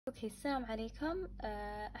اوكي، السلام عليكم.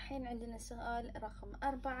 الحين عندنا سؤال رقم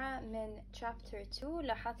 4 من Chapter 2.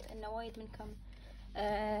 لاحظت ان وايد منكم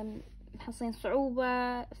محصلين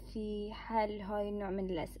صعوبة في حل هاي النوع من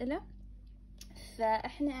الأسئلة.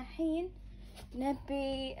 فاحنا الحين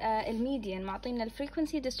نبي الميديان، معطينا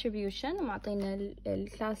الفريكونسي ديستريبيوشن ومعطينا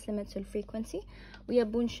الكلاس ليميتس والفريكونسي،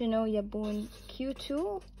 ويبون شنو؟ يبون Q2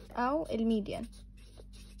 او الميديان.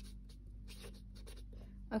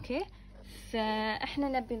 اوكي، فاحنا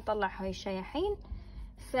نبي نطلع هاي الشيء الحين.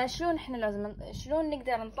 فشلون احنا شلون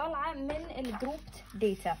نقدر نطلعه من الجروبت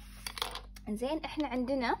داتا؟ زين، احنا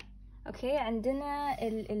عندنا اوكي عندنا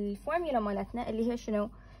الفورميلا مالتنا اللي هي شنو؟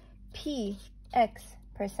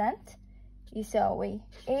 px% يساوي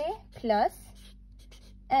a plus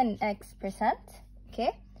nx%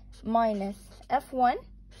 اوكي minus f1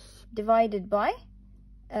 divided by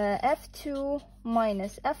f2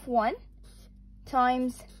 minus f1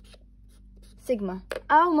 times sigma.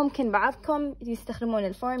 أو ممكن بعضكم يستخدمون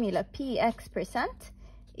الفورميلا px%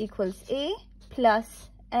 equals a plus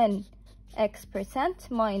nx%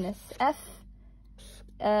 minus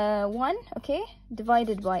f1 okay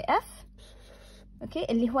divided by f okay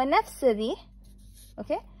اللي هو نفس ذي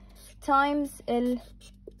okay times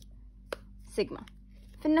السيجما.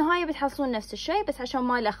 في النهاية بتحصلون نفس الشيء، بس عشان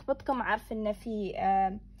ما لخبطكم عارف إن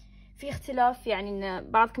في اختلاف، يعني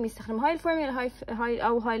إن بعضكم يستخدم هاي الفورميلا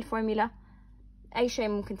هاي الفورميلا. أي شيء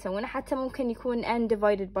ممكن تسوونه، حتى ممكن يكون n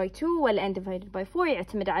divided by 2 ولا n divided by 4،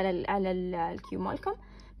 يعتمد على الكيو مالكم.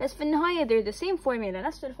 بس في النهاية they're the same formula،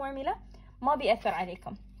 نفس الفورميلا، ما بيأثر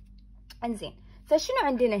عليكم. انزين، فشنو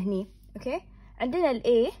عندنا هني؟ اوكي، عندنا ال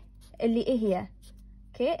A اللي هي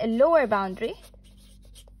اوكي ال lower boundary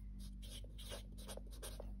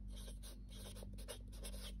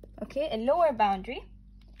اوكي ال lower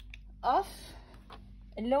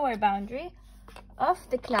boundary of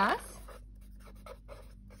the class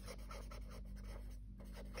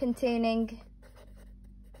containing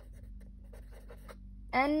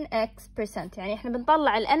nx%. يعني احنا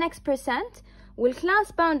بنطلع ال nx%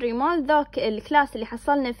 والكلاس باوندري مال ذاك الكلاس اللي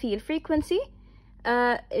حصلنا فيه الفريكونسي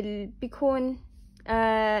بيكون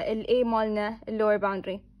ال A مالنا اللور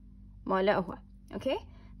باوندري ماله هو. اوكي،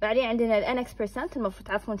 بعدين عندنا ال nx% المفروض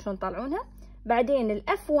تعرفون شلون تطلعونها. بعدين ال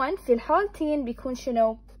f1 في الحالتين بيكون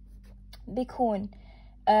شنو؟ بيكون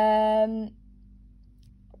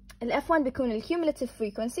ال f1 بيكون ال cumulative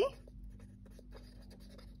frequency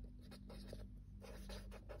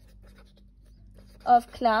of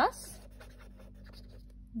class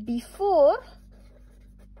before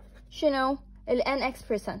شنو؟ ال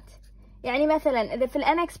nx%. يعني مثلا إذا في ال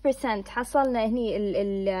nx% حصلنا هني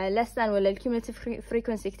ال less than ولا ال cumulative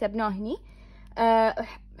frequency كتبناه هني،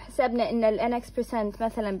 حسبنا إن ال nx%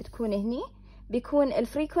 مثلا بتكون هني، بيكون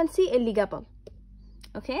الفريكونسي اللي قبل.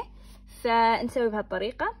 أوكي، فنسوي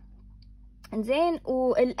بهالطريقة. إنزين،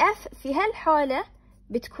 والf في هالحالة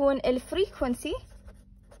بتكون الفريكونسي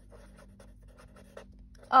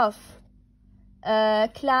of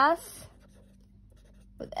class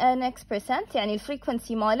with nx%، يعني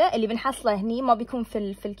الفريكونسي ماله اللي بنحصله هني ما بيكون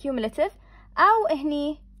في الكيومولاتيف. او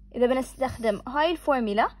هني اذا بنستخدم هاي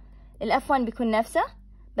الفورميلا ال f1 بيكون نفسه،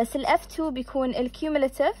 بس ال f2 بيكون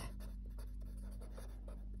الكيومولاتيف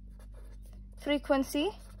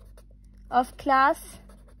frequency of class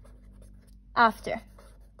after.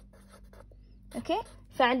 اوكي،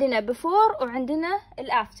 فعندنا before وعندنا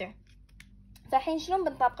ال after. فالحين شلون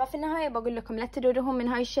بنطبقه؟ في النهاية بقول لكم لا تدورهم من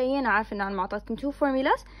هاي الشيئين. عارف ان انا معطيتكم 2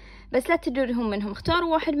 formulas، بس لا تدورهم منهم،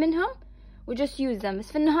 اختاروا واحد منهم و just use them.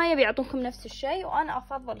 بس في النهاية بيعطونكم نفس الشيء، وانا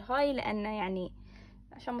افضل هاي لانه يعني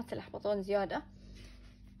عشان ما تلخبطون زيادة.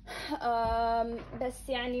 بس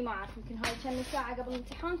يعني ما اعرف، يمكن هاي كم ساعة قبل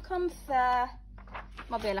امتحانكم فما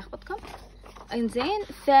ابي الخبطكم. انزين،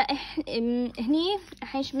 فهني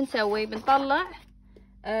الحين شو بنسوي؟ بنطلع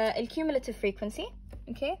الcumulative frequency.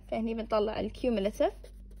 اوكي، فهني بنطلع الcumulative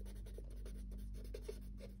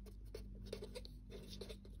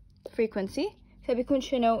frequency. فبيكون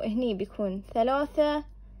شنو؟ هني بيكون 3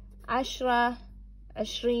 10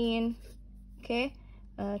 20 اوكي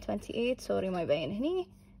 28 سوري ما يبين هني،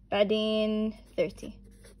 بعدين 30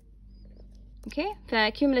 اوكي.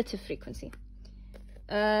 فcumulative frequency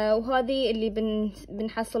وهذه اللي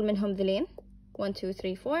بنحصل منهم ذلين 1 2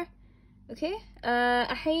 3 4 اوكي.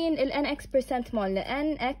 الحين ال nx%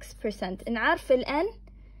 مالنا nx%، نعرف ال n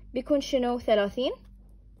بيكون شنو؟ 30،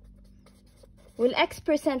 وال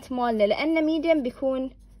x% مالنا لأنه ميديم بيكون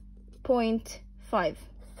 0.5.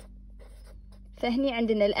 فهني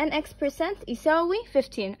عندنا ال nx% يساوي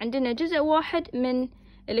 15. عندنا جزء واحد من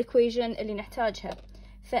الإيكويشن اللي نحتاجها،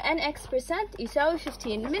 ف nx% يساوي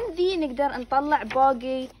 15. من ذي نقدر نطلع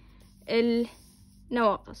باقي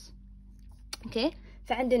نواقص. اوكي،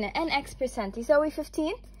 فعندنا nx% يساوي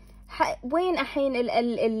 15. وين الحين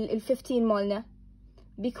ال 15 مالنا؟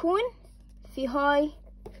 بيكون في هاي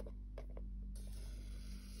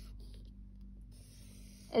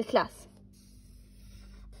الكلاس.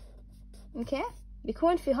 اوكي،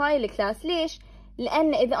 بيكون في هاي الكلاس. ليش؟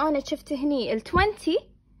 لان اذا انا شفت هني ال 20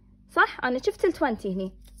 صح، انا شفت ال 20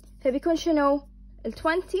 هني، فبيكون شنو ال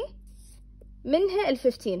 20 منها ال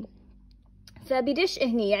 15، فبيدش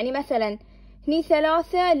هني. يعني مثلا هني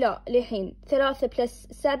 3 لا لحين 3 بلس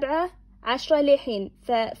 7 10 لحين،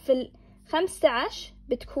 ففي ال 15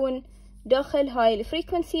 بتكون داخل هاي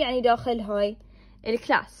الفريكونسي، يعني داخل هاي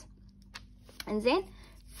الكلاس. انزين،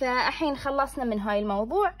 فالحين خلصنا من هاي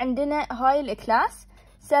الموضوع. عندنا هاي الكلاس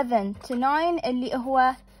 7 to 9 اللي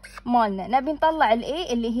هو مالنا. نبي نطلع ال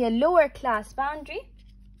A اللي هي lower class boundary.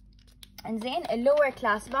 انزين، ال lower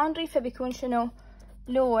class boundary فبيكون شنو؟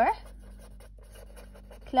 lower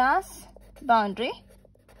class boundary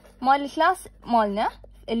مال الكلاس مالنا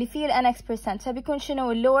اللي فيه ال nx%، فبيكون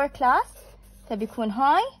شنو ال lower class؟ فبيكون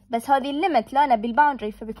هاي، بس هذه الليمت لا نبي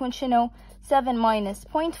الباوندري، فبيكون شنو 7 minus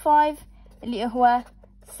 0.5 اللي هو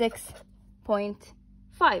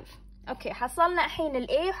 6.5. اوكي، حصلنا الحين ال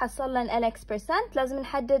A وحصلنا ال nx%. لازم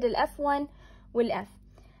نحدد ال F1 وال F.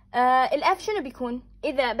 ال F شنو بيكون؟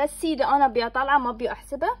 اذا بس سيدا انا ابي اطلعه ما ابي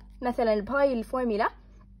احسبه، مثلا بهاي الفورميلا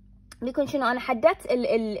بيكون شنو؟ انا حددت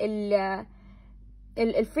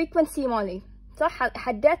الفريكونسي مالي صح،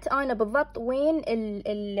 حددت انا بالضبط وين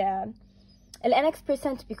ال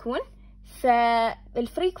nx% بيكون،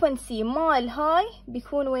 فالفريكونسي مال هاي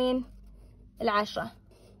بيكون وين؟ ال10.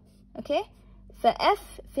 اوكي، فF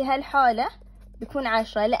في هالحالة بيكون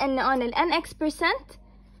 10، لان انا ال nx%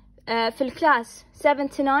 في الكلاس 7 to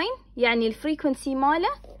 9 يعني الفريكونسي ماله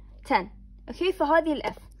 10. اوكي، فهذه ال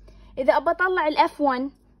F. اذا ابى اطلع ال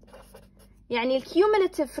F1 يعني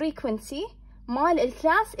الكيوموليتيف فريكونسي مال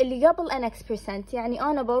الكلاس اللي قبل nx%، يعني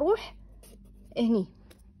انا بروح هني.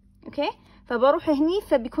 اوكي، فبروح هني،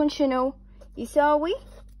 فبيكون شنو؟ يساوي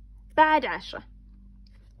بعد 10.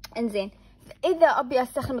 انزين، اذا ابي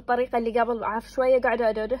استخدم الطريقه اللي قبل، عارف شويه قاعده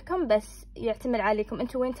ادودكم، بس يعتمد عليكم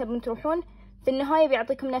انتم وين تبون تروحون. في النهايه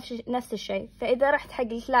بيعطيكم نفس الشيء. فاذا رحت حق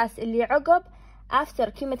الكلاس اللي عقب after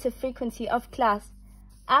cumulative frequency of class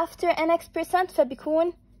after nx%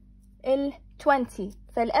 فبيكون ال 20،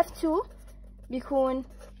 فال F2 بيكون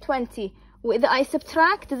 20. واذا I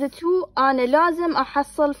subtract the two انا لازم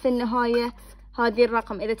احصل في النهايه هذه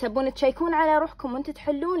الرقم. اذا تبون تشيكون على روحكم وانتم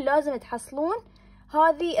تحلون لازم تحصلون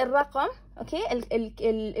هذه الرقم. اوكي،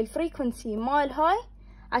 الفريكونسي مال هاي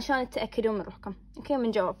عشان تتاكدون من روحكم. اوكي،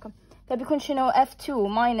 من جوابكم. فبيكون شنو؟ F2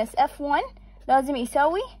 minus F1 لازم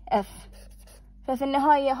يساوي F. ففي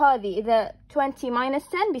النهايه هذه اذا 20 minus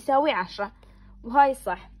 10 بيساوي 10، وهاي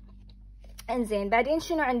صح. انزين، بعدين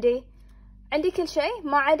شنو عندي كل شيء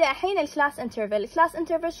ما عدا الحين الكلاس انترفل. الكلاس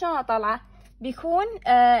انترفل شلون اطلعه؟ بيكون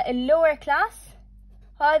اللور كلاس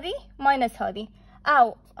هذه ماينس هذه،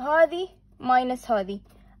 او هذه ماينس هذه،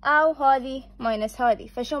 او هذه ماينس هذه.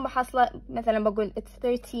 فشلون بحصله؟ مثلا بقول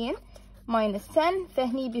 13 ماينس 10،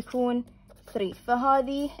 فهني بيكون 3.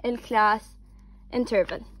 فهذه الكلاس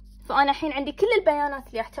انترفل. فانا الحين عندي كل البيانات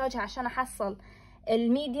اللي احتاجها عشان احصل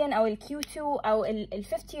الميديان او الQ2 او ال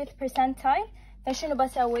 50th percentile. فشنو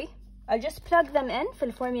بسوي؟ I'll just plug them in في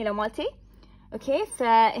الفورميلا مالتي. اوكي،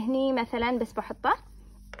 فهني مثلا بس بحطه.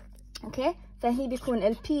 اوكي، فهني بيكون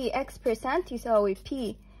ال P(x%) يساوي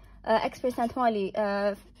P x% مالي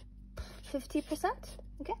 50%.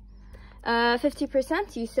 اوكي،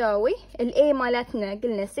 50% يساوي ال A مالتنا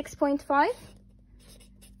قلنا 6.5.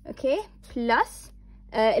 اوكي، بلس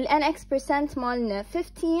ال nx% مالنا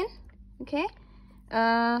 15. اوكي،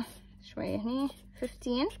 شوية هني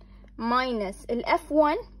 15 ماينس ال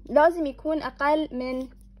F1 لازم يكون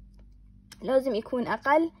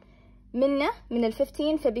أقل منه من ال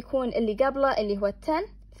 15، فبيكون اللي قبله اللي هو 10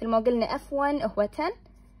 مثل ما قلنا F1 هو 10.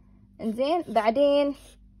 انزين، بعدين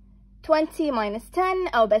 20 ماينس 10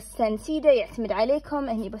 أو بس 10 سيدة يعتمد عليكم،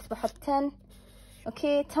 هني بس بحط 10.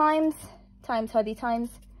 اوكي، تايمز هذه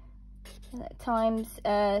تايمز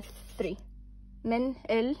 3 من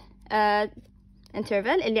ال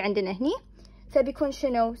interval اللي عندنا هني. فبيكون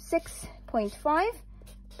شنو 6.5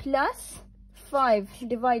 plus 5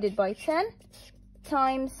 divided by 10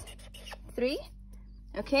 times 3.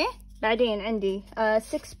 اوكي، بعدين عندي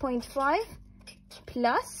 6.5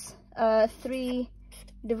 plus 3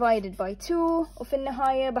 divided by 2، وفي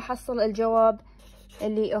النهاية بحصل الجواب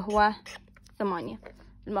اللي هو 8.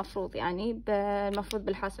 المفروض يعني المفروض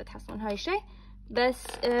بالحاسبة تحصلون هاي الشيء، بس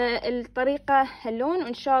الطريقة هاللون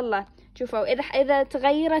وإن شاء الله. شوفوا إذا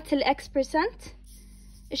تغيرت الإكس%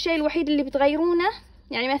 الشيء الوحيد اللي بتغيرونه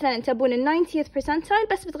يعني مثلا تبون ال 90th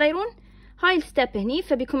percentile بس بتغيرون هاي الستيب هني،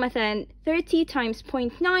 فبيكون مثلا 30 times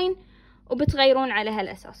 0.9 وبتغيرون على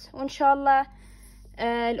هالأساس، وإن شاء الله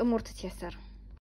الأمور تتيسر.